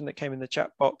question that came in the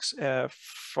chat box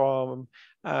from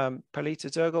Palita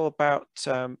Durgal about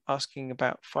asking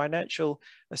about financial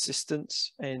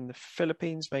assistance in the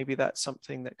Philippines. Maybe that's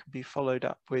something that can be followed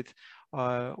up with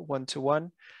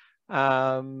one-to-one.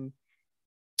 I'm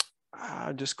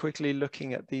just quickly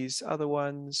looking at these other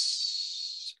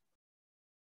ones.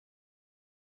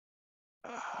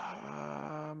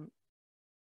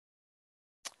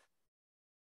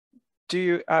 Do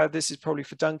you, this is probably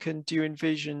for Duncan, do you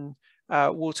envision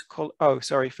for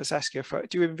Saskia,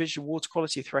 do you envision water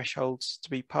quality thresholds to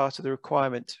be part of the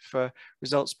requirement for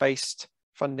results-based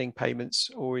funding payments,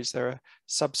 or is there a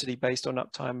subsidy based on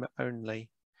uptime only?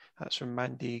 That's from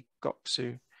Mandy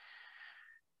Goksu.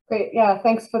 Great, yeah,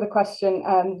 thanks for the question.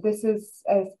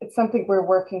 It's something we're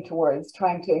working towards,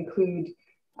 trying to include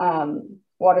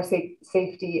water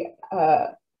safety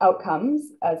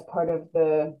outcomes as part of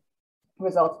the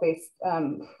results-based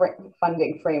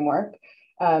funding framework.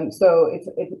 So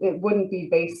it wouldn't be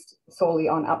based solely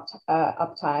on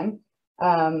uptime,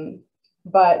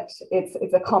 but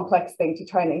it's a complex thing to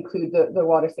try and include the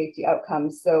water safety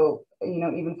outcomes. So,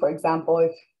 even for example,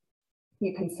 if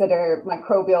you consider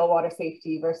microbial water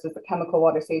safety versus the chemical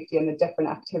water safety and the different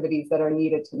activities that are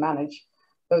needed to manage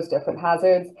those different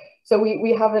hazards. So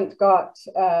we haven't got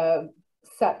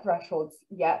set thresholds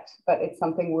yet, but it's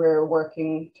something we're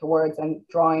working towards and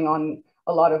drawing on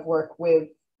a lot of work with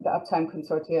the Uptime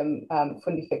Consortium,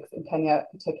 Fundifix in Kenya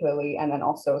particularly, and then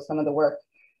also some of the work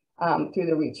through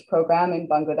the REACH program in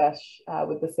Bangladesh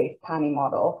with the Safe Pani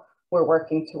model. We're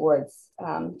working towards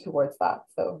that.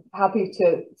 So happy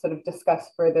to sort of discuss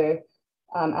further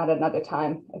at another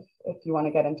time if you want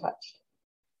to get in touch.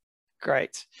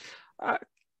 Great.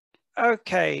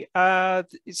 Okay,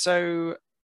 so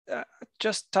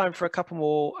just time for a couple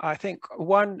more. I think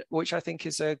one, which I think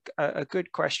is a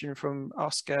good question from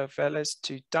Oscar Velez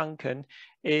to Duncan,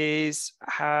 is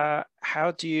how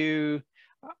do you,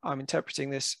 I'm interpreting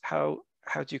this, how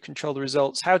do you control the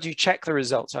results? How do you check the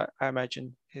results, I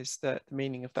imagine, is the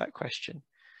meaning of that question.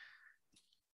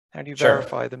 How do you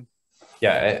verify them?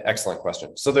 Yeah, excellent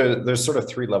question. So there's sort of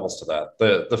three levels to that.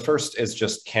 The first is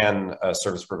just, can a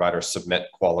service provider submit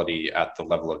quality at the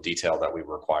level of detail that we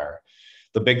require?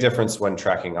 The big difference when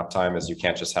tracking uptime is you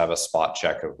can't just have a spot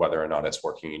check of whether or not it's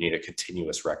working. You need a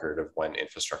continuous record of when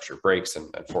infrastructure breaks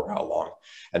and for how long.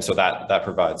 And so that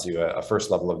provides you a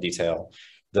first level of detail.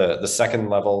 The second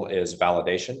level is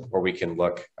validation, where we can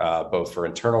look both for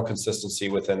internal consistency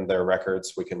within their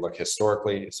records. We can look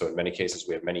historically. So in many cases,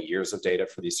 we have many years of data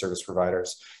for these service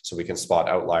providers, so we can spot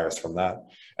outliers from that.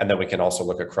 And then we can also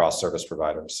look across service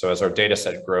providers. So as our data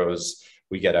set grows,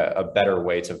 we get a better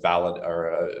way to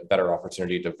a better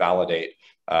opportunity to validate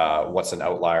what's an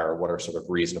outlier, what are sort of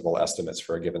reasonable estimates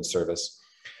for a given service.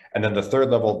 And then the third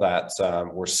level that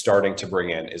we're starting to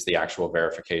bring in is the actual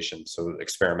verification. So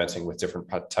experimenting with different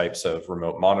types of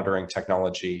remote monitoring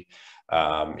technology.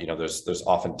 There's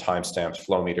often timestamped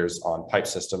flow meters on pipe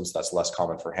systems. That's less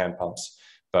common for hand pumps.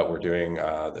 but we're doing,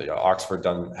 Oxford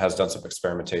has done some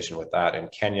experimentation with that in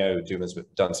Kenya. Duma's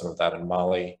done some of that in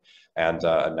Mali. And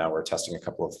now we're testing a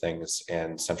couple of things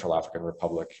in Central African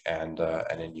Republic and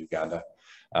in Uganda.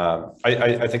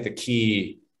 I think the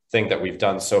key thing that we've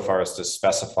done so far is to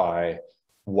specify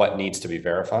what needs to be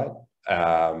verified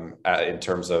in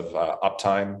terms of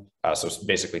uptime. So it's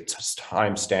basically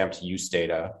time-stamped use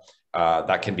data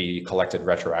that can be collected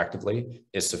retroactively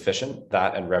is sufficient.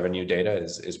 That and revenue data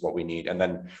is what we need. And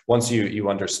then once you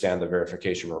understand the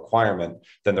verification requirement,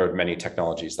 then there are many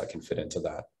technologies that can fit into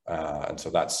that. And so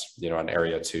that's an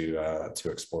area to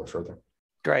explore further.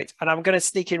 Great. And I'm going to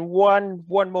sneak in one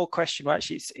more question. Well,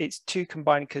 actually, it's two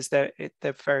combined because they're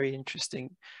very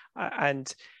interesting.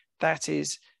 And that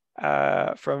is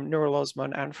from Nurul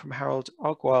Osman and from Harold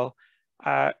Ogwal.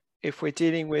 If we're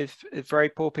dealing with very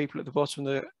poor people at the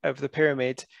bottom of the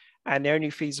pyramid and the only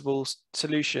feasible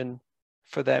solution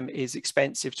for them is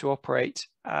expensive to operate,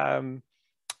 how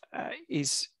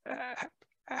does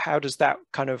that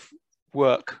kind of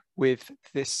work with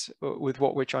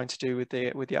what we're trying to do with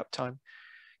the uptime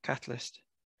catalyst?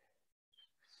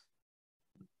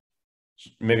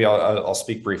 Maybe I'll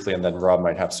speak briefly, and then Rob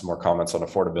might have some more comments on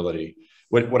affordability.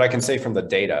 What I can say from the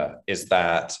data is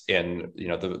that in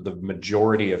the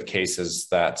majority of cases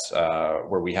that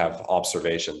where we have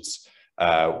observations,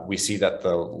 we see that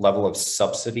the level of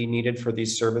subsidy needed for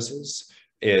these services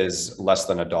is less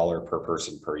than $1 per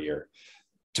person per year.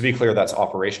 To be clear, that's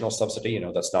operational subsidy.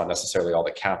 That's not necessarily all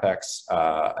the capex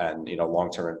and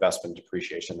long-term investment,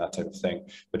 depreciation, that type of thing.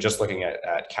 But just looking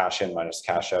at cash in minus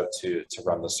cash out to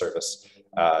run the service,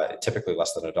 typically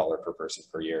less than $1 per person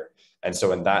per year. And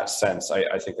so in that sense,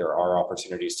 I think there are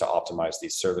opportunities to optimize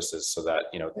these services so that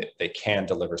they can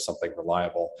deliver something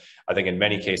reliable. I think in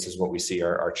many cases, what we see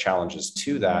are challenges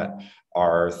to that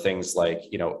are things like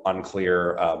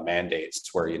unclear mandates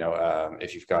where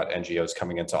if you've got NGOs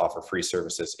coming in to offer free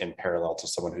services in parallel to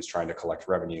someone who's trying to collect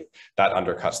revenue, that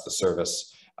undercuts the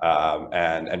service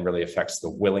and really affects the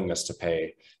willingness to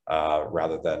pay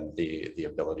rather than the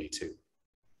ability to.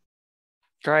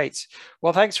 Great.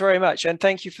 Well, thanks very much. And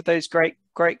thank you for those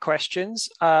great questions.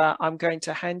 I'm going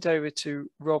to hand over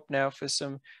to Rob now for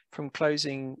some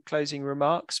closing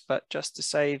remarks, but just to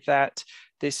say that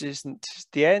this isn't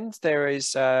the end. There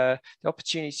is the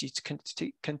opportunity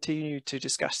to continue to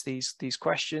discuss these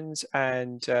questions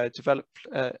and develop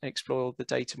and explore the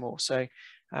data more. So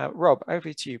Rob,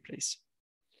 over to you, please.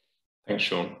 Thanks,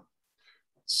 Sean.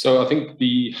 So I think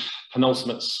the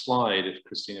penultimate slide, if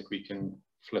Kristina, if we can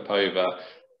flip over,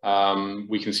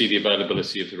 we can see the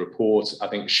availability of the report. I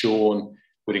think Sean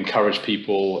would encourage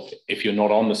people, if you're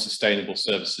not on the Sustainable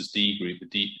Services D group,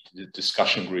 the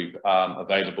discussion group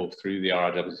available through the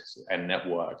RIWSN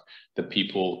network, that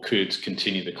people could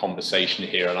continue the conversation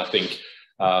here. And I think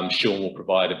Sean will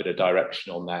provide a bit of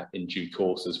direction on that in due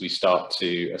course as we start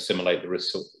to assimilate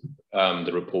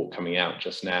the report coming out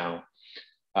just now.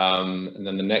 And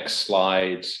then the next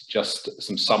slide, just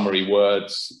some summary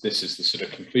words. This is the sort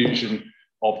of conclusion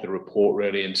of the report,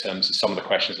 really, in terms of some of the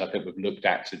questions I think we've looked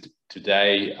at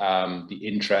today, the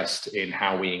interest in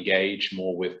how we engage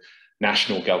more with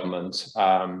national government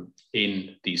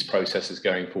in these processes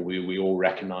going forward. We all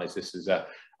recognise this as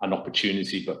an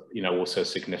opportunity, but also a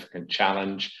significant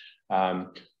challenge.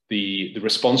 The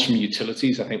response from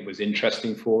utilities, I think, was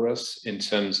interesting for us in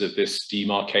terms of this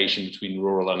demarcation between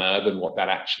rural and urban, what that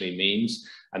actually means,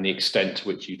 and the extent to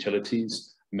which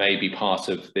utilities may be part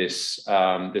of this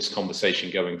this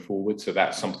conversation going forward. So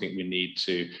that's something we need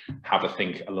to have a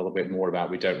think a little bit more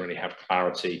about. We don't really have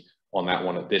clarity on that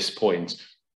one at this point.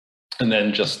 And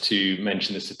then just to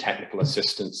mention this, the technical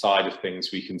assistance side of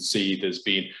things, we can see there's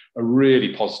been a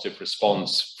really positive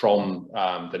response from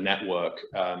the network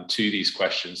to these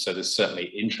questions. So there's certainly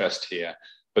interest here,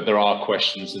 but there are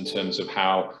questions in terms of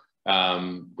how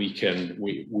we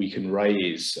can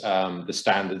raise the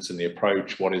standards and the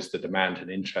approach. What is the demand and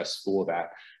interest for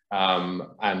that?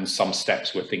 And some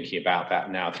steps we're thinking about that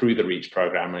now through the REACH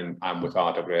program and with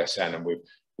RWSN, and we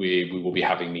will be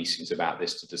having meetings about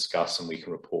this to discuss, and we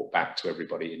can report back to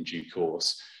everybody in due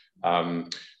course.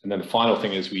 And then the final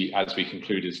thing as we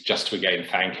conclude is just to again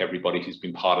thank everybody who's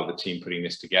been part of the team putting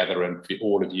this together, and for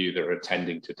all of you that are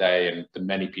attending today and the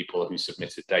many people who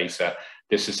submitted data.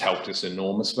 This has helped us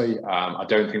enormously. I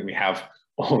don't think we have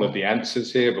all of the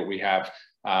answers here, but we have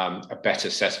a better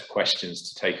set of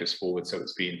questions to take us forward. So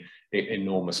it's been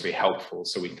enormously helpful.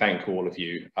 So we thank all of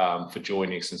you for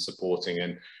joining us and supporting,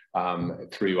 and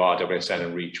through RWSN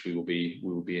and REACH, we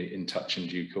will be in touch in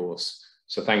due course.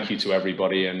 So thank you to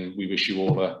everybody, and we wish you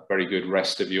all a very good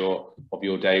rest of your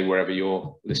day wherever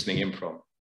you're listening in from.